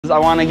I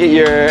want to get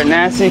your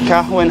nasi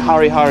kahwin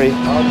hari hari.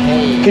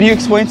 Okay. Could you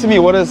explain to me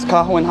what does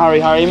kahwin hari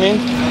hari mean?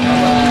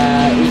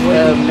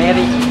 It's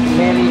married.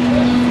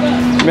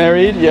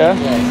 Married, yeah.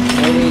 Yes,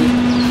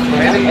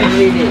 married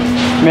every day.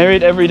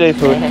 Married everyday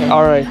food.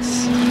 All right.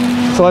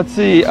 So let's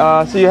see.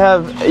 So you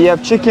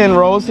have chicken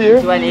rolls here.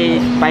 This one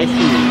is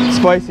spicy.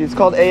 Spicy. It's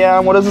called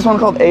Ayam. What is this one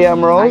called?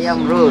 Ayam Rose.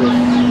 Ayam Rose.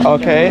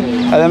 Okay.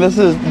 And then this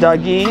is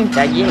Daging.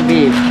 Daging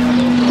beef.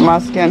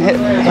 Masak and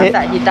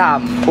Masak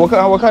hitam.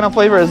 What kind of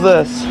flavor is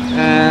this?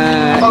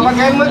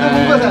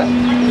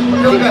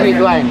 Sweet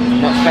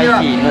one, not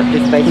spicy, not too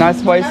spicy. Not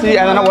spicy.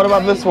 And then what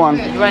about this one?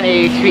 This one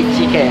is sweet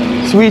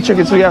chicken. Sweet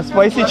chicken. So we have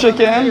spicy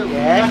chicken.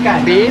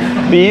 Yes,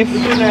 beef.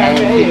 And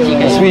sweet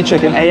chicken. Sweet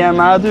chicken. Ayam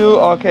madu.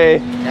 Okay.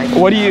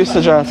 What do you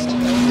suggest?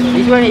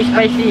 This one is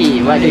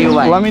spicy. What do you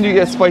want? Let me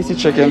get spicy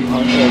chicken.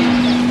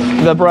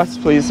 Okay. The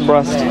breast, please.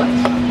 Breast.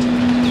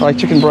 I like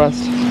chicken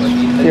breast.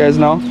 You guys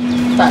know?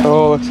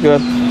 Oh, looks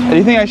good. Do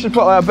you think I should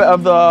put a bit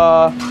of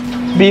the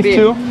beef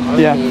too?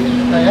 Okay.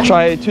 Yeah.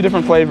 Try 2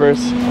 different flavors.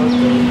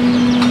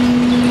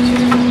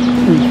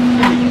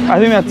 I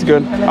think that's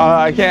good.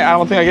 I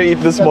don't think I can eat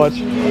this much.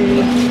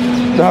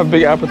 I have a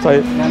big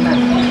appetite.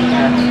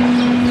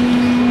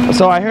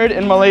 So I heard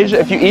in Malaysia,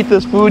 if you eat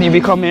this food, you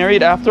become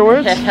married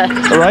afterwards,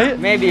 right?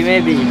 Maybe.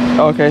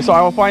 Okay, so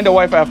I will find a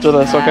wife after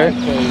this, okay?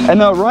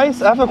 And the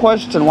rice, I have a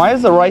question. Why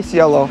is the rice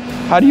yellow?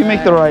 How do you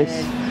make the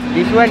rice?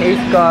 This one is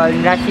called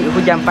nasi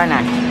hujang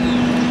panas.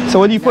 So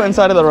what do you put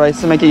inside of the rice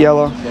to make it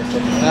yellow?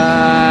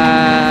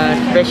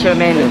 Special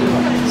menu.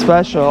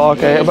 Special,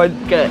 okay. But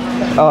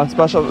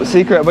special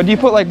secret. But do you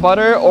put like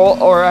butter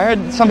or I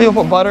heard some people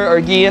put butter or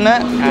ghee in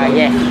it?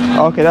 Yes.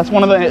 Okay, that's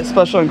one of the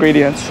special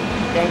ingredients.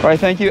 All right,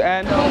 thank you.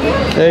 And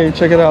hey,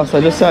 check it out. So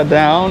I just sat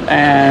down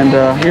and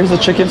here's the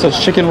chicken. So it's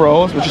chicken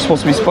rolls, which is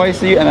supposed to be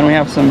spicy, and then we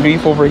have some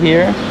beef over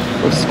here,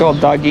 which is called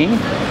daging.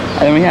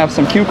 And then we have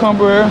some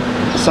cucumber,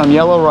 some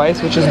yellow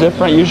rice, which is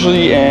different.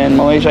 Usually in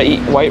Malaysia I eat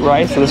white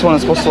rice, so this one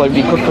is supposed to like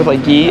be cooked with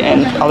like ghee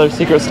and other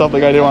secret stuff the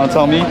guy didn't want to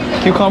tell me.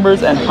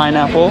 Cucumbers and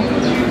pineapple.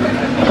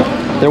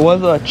 There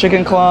was a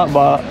chicken claw,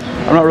 but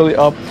I'm not really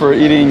up for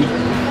eating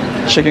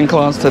chicken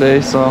claws today,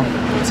 so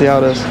let's see how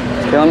it is.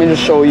 Okay, let me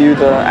just show you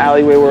the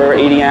alleyway where we're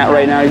eating at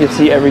right now. You can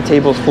see every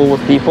table's full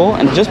with people,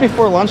 and just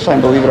before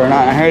lunchtime, believe it or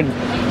not, I heard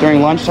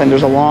during lunchtime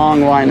there's a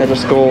long line that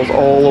just goes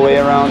all the way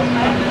around.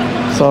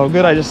 So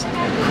good, I just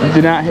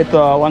did not hit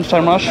the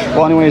lunchtime rush.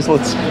 Well, anyways,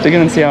 let's dig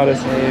in and see how it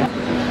is.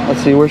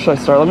 Let's see, where should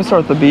I start? Let me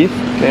start with the beef.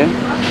 Okay,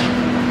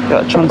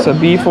 got chunks of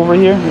beef over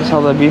here. Here's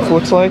how the beef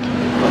looks like.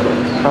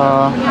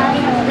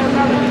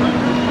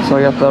 So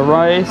I got the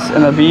rice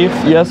and the beef.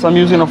 Yes, I'm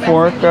using a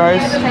fork,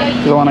 guys,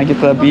 because I want to get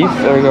the beef.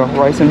 There we go,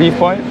 rice and beef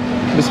bite.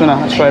 Bismillah,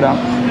 let's try it out.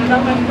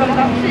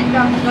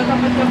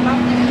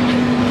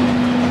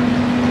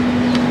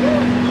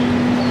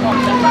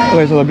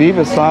 Okay, so the beef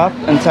is soft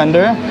and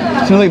tender.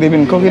 It seems like they've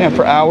been cooking it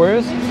for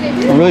hours.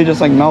 It really just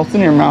like melts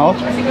in your mouth.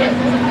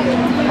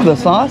 The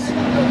sauce,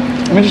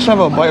 let me just have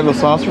a bite of the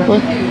sauce real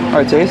quick. All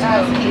right, taste. It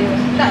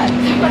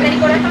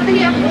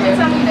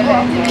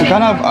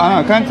kind of, I don't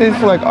know, it kind of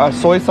tastes like a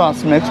soy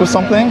sauce mixed with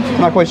something.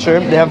 I'm not quite sure.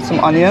 They have some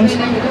onions.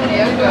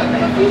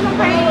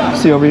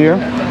 See over here.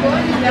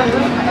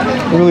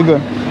 Really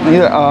good. I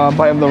need a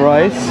bite of the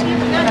rice.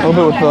 A little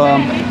bit with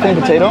the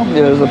potato.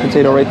 Yeah, there's a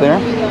potato right there.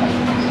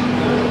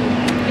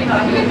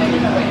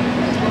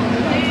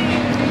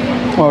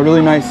 Oh,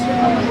 really nice.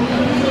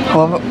 I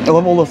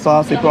love all the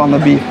sauce they put on the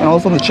beef and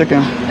also the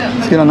chicken.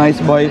 Let's get a nice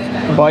bite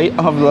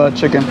of the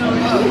chicken.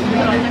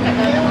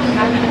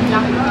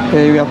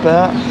 Okay, we got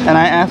that. And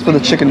I asked for the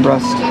chicken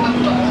breast.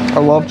 I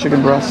love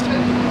chicken breast.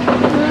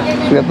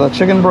 So we got the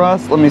chicken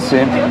breast. Let me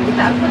see.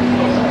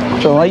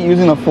 So I like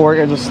using a fork.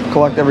 I just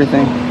collect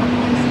everything.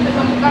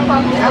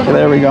 Okay,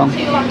 there we go.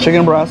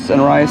 Chicken breast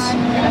and rice.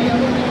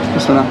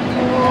 Just gonna.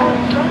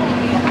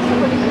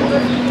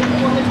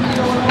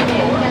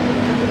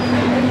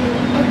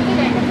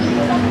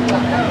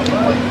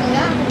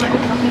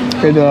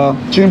 Okay, the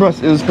chicken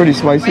breast is pretty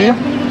spicy,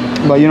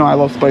 but you know I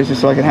love spicy,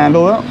 so I can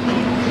handle it.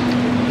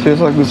 So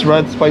there's like this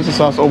red spicy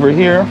sauce over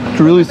here.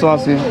 It's really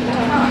saucy,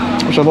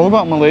 which I love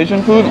about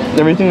Malaysian food.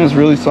 Everything is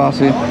really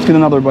saucy. Let's get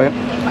another bite.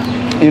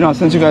 You know,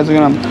 since you guys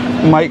are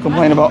might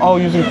complain about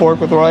using fork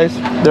with rice,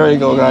 there you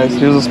go, guys.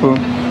 Here's a spoon.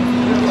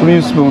 So we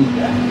use a spoon.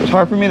 It's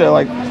hard for me to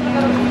like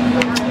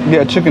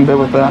get a chicken bit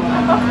with that.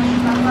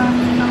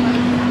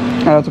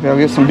 That's okay. I'll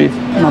get some beef.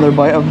 Another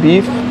bite of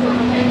beef.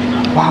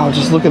 Wow,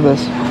 just look at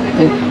this.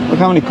 Look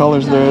how many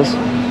colors there is.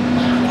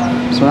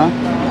 So that.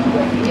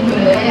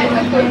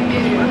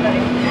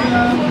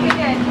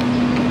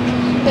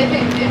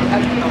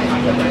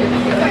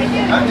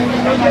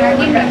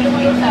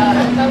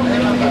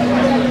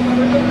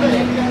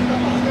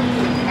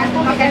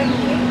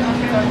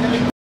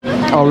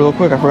 Oh, real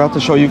quick, I forgot to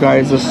show you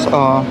guys this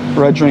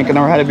red drink. I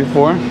never had it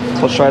before,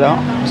 so let's try it out.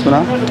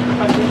 Bismillah.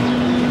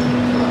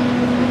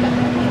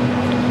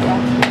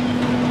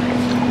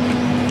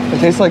 It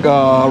tastes like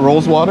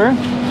rose water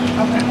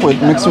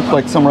mixed with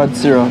like some red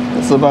syrup.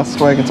 It's the best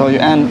way I can tell you.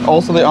 And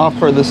also they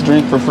offer this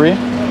drink for free,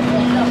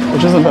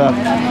 which isn't bad.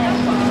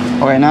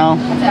 Okay, now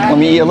let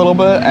me eat a little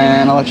bit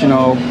and I'll let you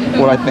know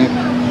what I think.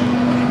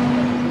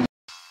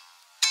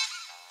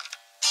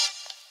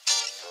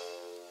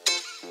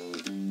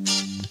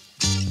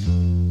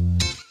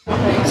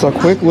 So a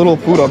quick little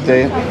food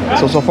update.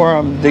 So far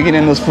I'm digging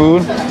in this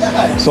food.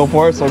 So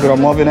far so good,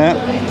 I'm loving it.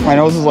 My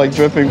nose is like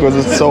dripping because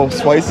it's so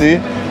spicy.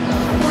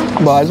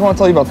 But I just want to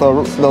tell you about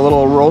the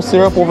little rose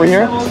syrup over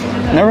here.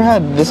 Never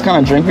had this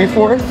kind of drink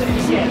before.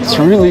 It's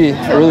really,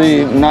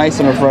 really nice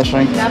and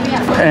refreshing.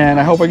 And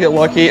I hope I get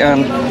lucky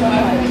and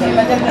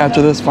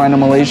after this find a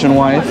Malaysian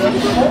wife,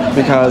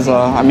 because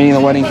I'm eating the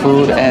wedding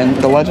food, and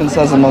the legend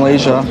says in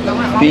Malaysia,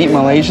 if you eat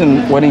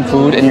Malaysian wedding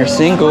food and you're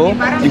single,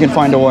 you can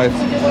find a wife.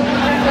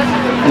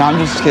 No, I'm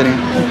just kidding.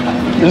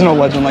 There's no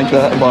legend like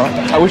that, but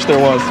I wish there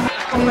was.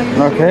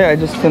 Okay, I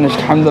just finished,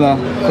 alhamdulillah,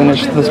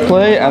 finished this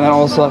plate, and then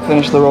also I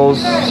finished the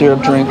rose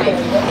syrup drink.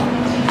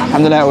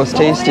 Alhamdulillah, it was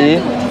tasty.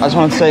 I just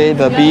want to say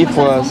the beef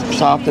was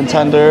soft and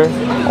tender.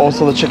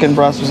 Also the chicken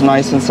breast was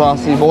nice and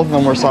saucy. Both of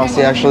them were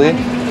saucy actually.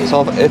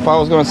 So if I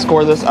was going to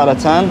score this out of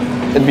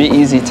 10, it'd be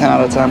easy 10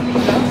 out of 10.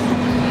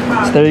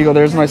 So there you go,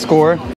 there's my score.